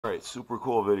Alright, super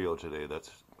cool video today that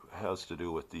has to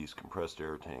do with these compressed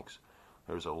air tanks.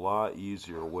 There's a lot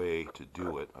easier way to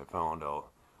do it, I found out,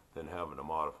 than having to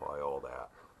modify all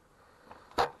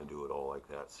that and do it all like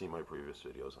that. See my previous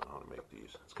videos on how to make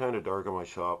these. It's kind of dark in my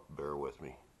shop, bear with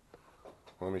me.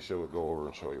 Let me go over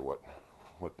and show you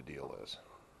what the deal is.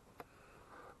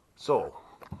 So,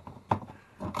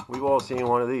 we've all seen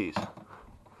one of these.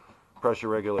 Pressure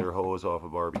regulator hose off a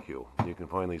barbecue. You can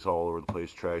find these all over the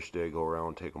place. Trash day, go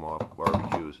around, take them off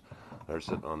barbecues. They're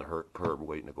sitting on the curb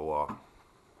waiting to go off.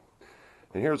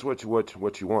 And here's what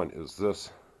you want is this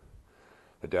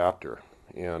adapter.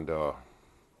 And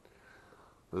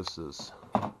this is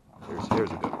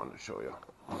here's a good one to show you.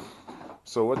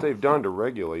 So what they've done to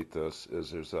regulate this is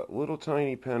there's that little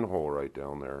tiny pinhole right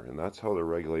down there, and that's how they're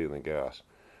regulating the gas.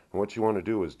 And what you want to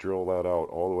do is drill that out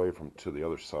all the way to the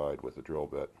other side with a drill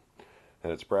bit.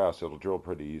 And it's brass, it'll drill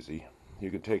pretty easy. You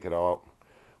can take it out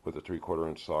with a 3/4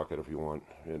 inch socket if you want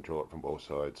and drill it from both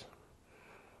sides.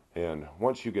 And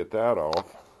once you get that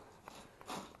off,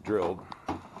 drilled,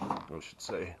 I should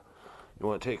say, you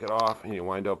want to take it off and you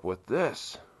wind up with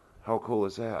this. How cool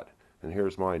is that? And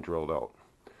here's mine drilled out.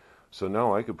 So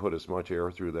now I can put as much air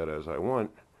through that as I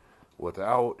want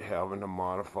without having to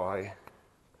modify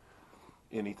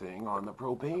anything on the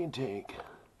propane tank.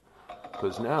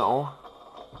 Because now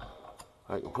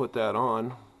I can put that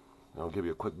on. I'll give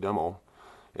you a quick demo.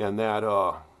 And that,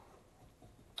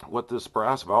 what this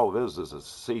brass valve is a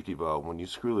safety valve. When you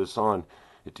screw this on,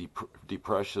 it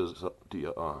depresses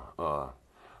a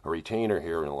retainer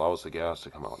here and allows the gas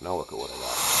to come out. Now look at what I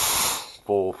got.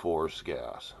 Full force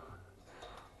gas.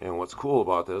 And what's cool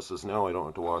about this is now I don't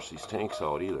have to wash these tanks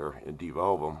out either and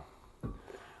devalve them,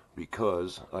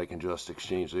 because I can just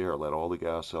exchange the air, let all the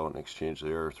gas out and exchange the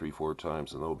air 3-4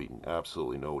 times, and there'll be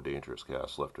absolutely no dangerous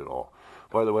gas left at all.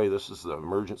 By the way, this is the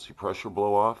emergency pressure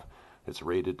blow off. It's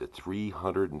rated to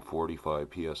 345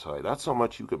 psi. That's how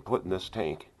much you can put in this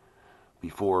tank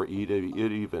before it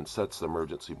even sets the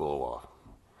emergency blow off.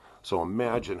 So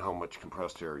imagine how much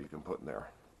compressed air you can put in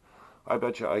there. I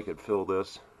bet you I could fill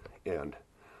this and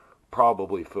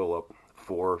probably fill up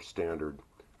 4 standard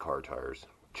car tires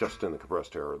just in the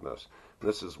compressed air in this. And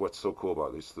this is what's so cool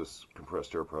about this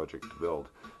compressed air project to build,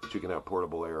 that you can have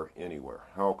portable air anywhere.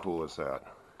 How cool is that?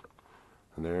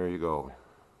 And there you go.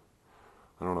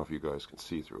 I don't know if you guys can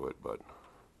see through it, but,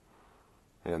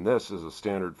 and this is a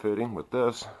standard fitting. With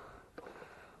this,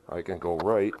 I can go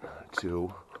right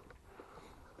to,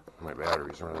 my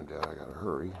battery's running down, I gotta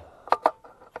hurry.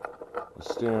 A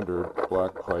standard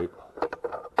black pipe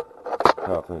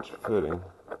 1/2 inch fitting.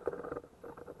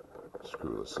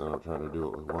 Screw this in, I'm trying to do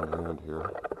it with one hand here.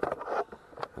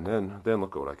 And then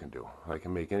look at what I can do. I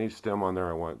can make any stem on there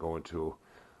I want go into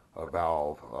a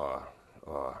valve,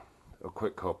 a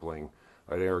quick coupling,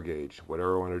 an air gauge,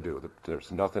 whatever I want to do.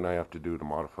 There's nothing I have to do to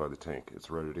modify the tank. It's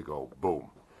ready to go. Boom.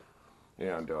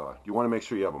 And you want to make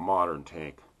sure you have a modern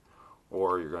tank,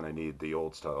 or you're going to need the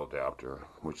old style adapter,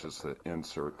 which is the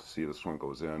insert. See, this one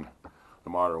goes in. The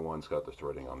modern one's got the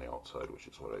threading on the outside, which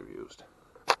is what I've used.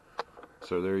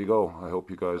 So there you go. I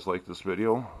hope you guys like this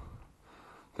video.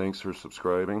 Thanks for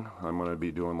subscribing. I'm going to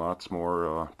be doing lots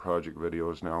more project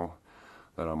videos now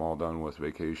that I'm all done with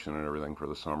vacation and everything for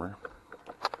the summer.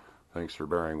 Thanks for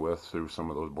bearing with through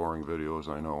some of those boring videos,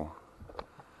 I know.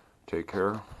 Take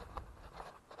care.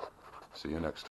 See you next time.